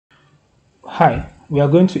Hi, we are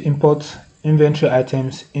going to import inventory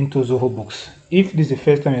items into Zoho Books. If this is the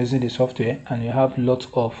first time you're using the software and you have lots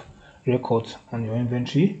of records on your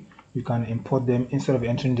inventory, you can import them instead of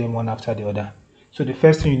entering them one after the other. So the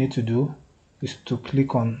first thing you need to do is to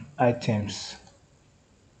click on items.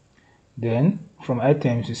 Then from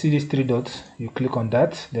items, you see these three dots, you click on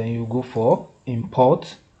that, then you go for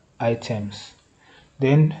import items.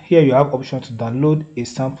 Then here you have option to download a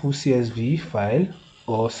sample CSV file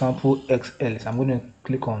or sample XLS. I'm going to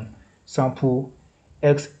click on sample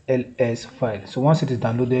XLS file. So once it is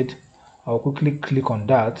downloaded, I'll quickly click on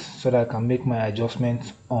that so that I can make my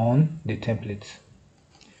adjustments on the template.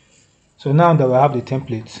 So now that we have the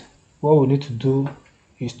template, what we need to do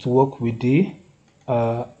is to work with the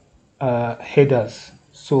headers.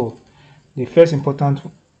 So the first important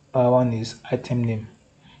one is item name.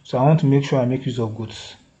 So I want to make sure I make use of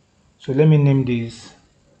goods. So let me name these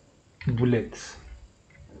bullets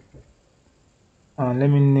and let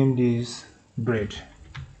me name this bread.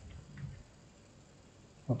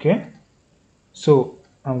 Okay, so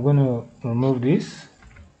I'm going to remove this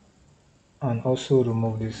and also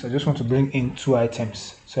remove this. I just want to bring in two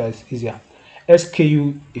items so it's easier.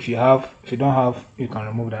 SKU, if you don't have, you can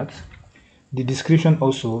remove that. The description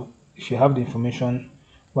also, if you have the information,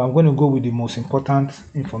 but I'm going to go with the most important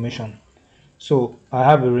information. So I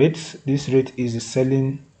have a rate. This rate is the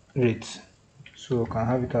selling rate, so I can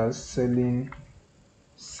have it as selling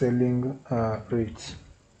rate.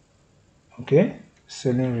 Okay,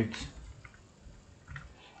 selling rate.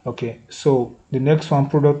 Okay, so the next one,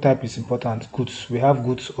 product type, is important. Goods, we have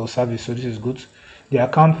goods or service, so this is goods. The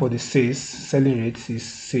account for the sales, selling rate is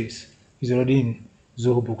sales, is already in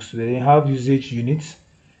Zoho Books. Then you have usage units,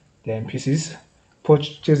 then pieces.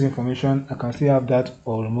 Purchase information, I can still have that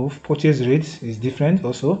or remove. Purchase rate is different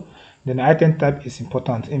also. Then the item type is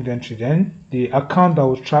important, inventory. Then the account that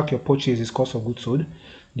will track your purchase is cost of goods sold.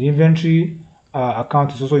 The inventory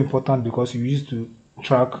account is also important because you use to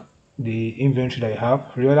track the inventory that you have.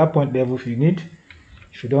 Reorder point level, if you need.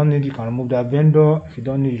 If you don't need, you can remove that. Vendor, if you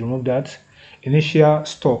don't need, you remove that. Initial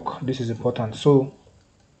stock, this is important. So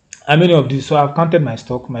how many of these? So I've counted my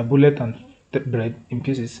stock, my bullet and bread in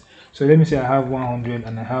pieces. So let me say I have 100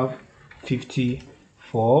 and I have 50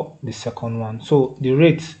 for the second one. So the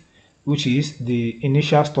rate, which is the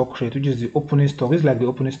initial stock rate, which is the opening stock, is like the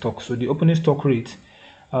opening stock. So the opening stock rate,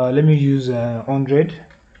 let me use 100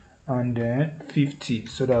 and 50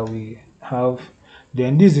 so that we have.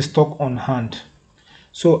 Then this is the stock on hand.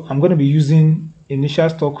 So I'm going to be using initial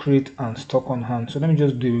stock rate and stock on hand. So let me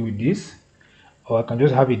just do it with this, or I can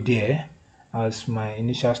just have it there as my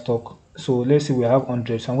initial stock. So let's say we have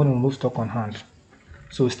 100, so I'm going to remove stock on hand.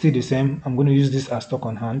 So still the same, I'm going to use this as stock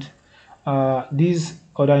on hand. These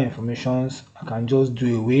other informations, I can just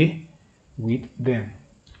do away with them.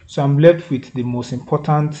 So I'm left with the most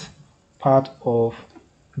important part of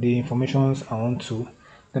the informations I want to.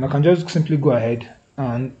 Then I can just simply go ahead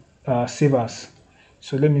and save as.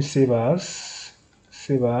 So let me save as.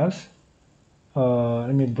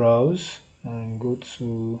 Let me browse and go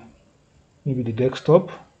to maybe the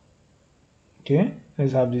desktop. Okay,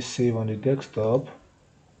 let's have this save on the desktop.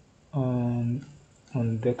 On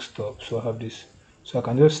desktop, so I have this. So I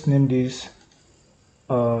can just name this.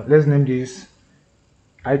 Let's name this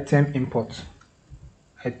item import.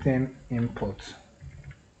 Item import.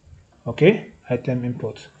 Okay, item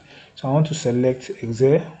import. So I want to select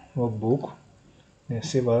Excel workbook, then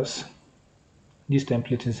save as. This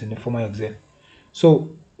template is in the format Excel.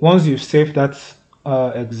 So once you've saved that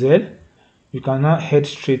Excel, you can now head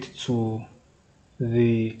straight to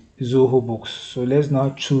the Zoho Books. So let's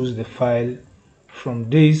now choose the file. From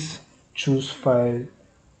this, choose file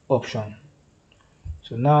option.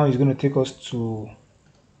 So now it's going to take us to,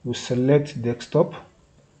 we select desktop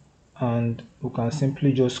and we can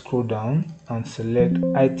simply just scroll down and select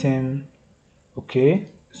item. Okay,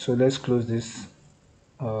 so let's close this.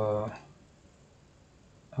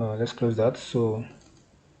 Let's close that. So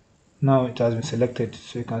now it has been selected,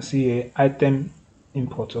 so you can see here item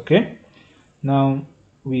import. Okay, now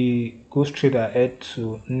we go straight ahead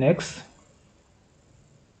to next.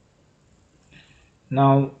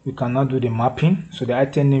 Now we can now do the mapping. So the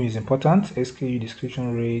item name is important, SKU,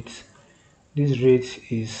 description, rate. This rate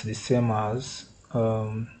is the same as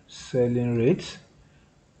selling rate.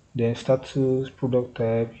 Then status, product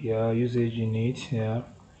type, yeah, usage unit, yeah,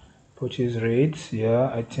 purchase rate,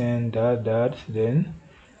 yeah, item, that, then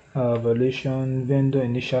valuation, vendor,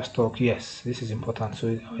 initial stock. Yes, this is important. So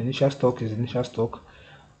initial stock is initial stock,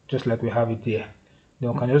 just like we have it there.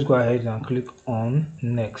 Then we can just go ahead and click on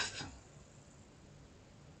next.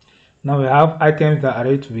 Now we have items that are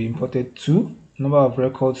ready to be imported to number of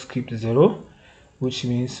records kept 0, which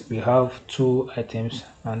means we have 2 items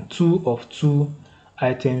and 2 of 2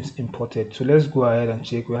 items imported. So let's go ahead and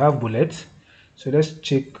check. We have bullets. So let's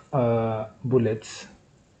check bullets.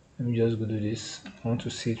 Let me just go do this. I want to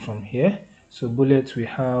see it from here. So bullets, we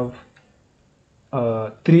have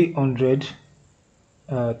 300.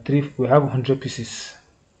 We have 100 pieces,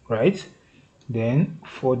 right? Then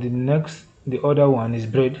for the other one is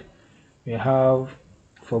bread. We have,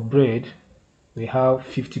 for bread, we have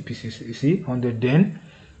 50 pieces. You see, 100. Then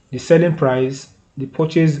the selling price, the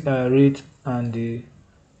purchase rate, and the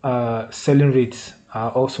selling rates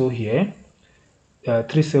are also here.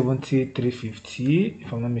 370, 350,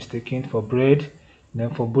 if I'm not mistaken, for bread.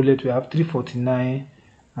 Then for bullet, we have 349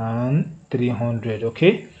 and 300.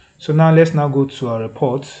 Okay, so now let's go to our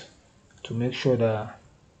report to make sure that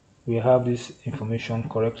we have this information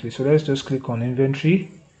correctly. So let's just click on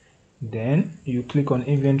inventory. Then you click on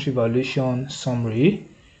inventory valuation summary,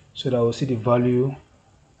 so that we'll see the value.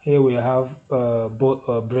 Here we have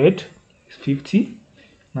bread 50,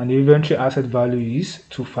 and the inventory asset value is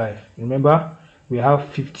 25. Remember, we have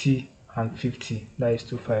 50 and 50, that is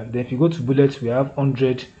 25. Then if you go to bullets, we have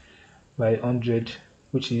 100 by 100,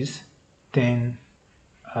 which is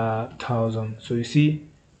 10,000. So you see,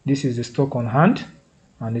 this is the stock on hand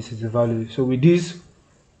and this is the value. So with this,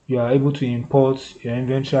 you are able to import your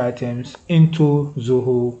inventory items into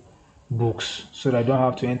Zoho Books, so that you don't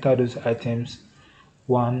have to enter those items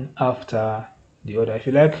one after the other. If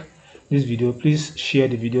you like this video, please share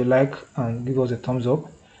the video, like, and give us a thumbs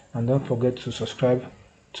up, and don't forget to subscribe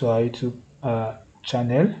to our YouTube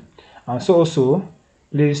channel. And so also,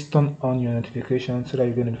 please turn on your notifications so that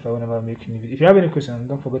you get notified whenever I make new video. If you have any questions,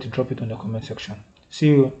 don't forget to drop it on the comment section. See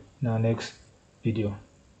you in our next video.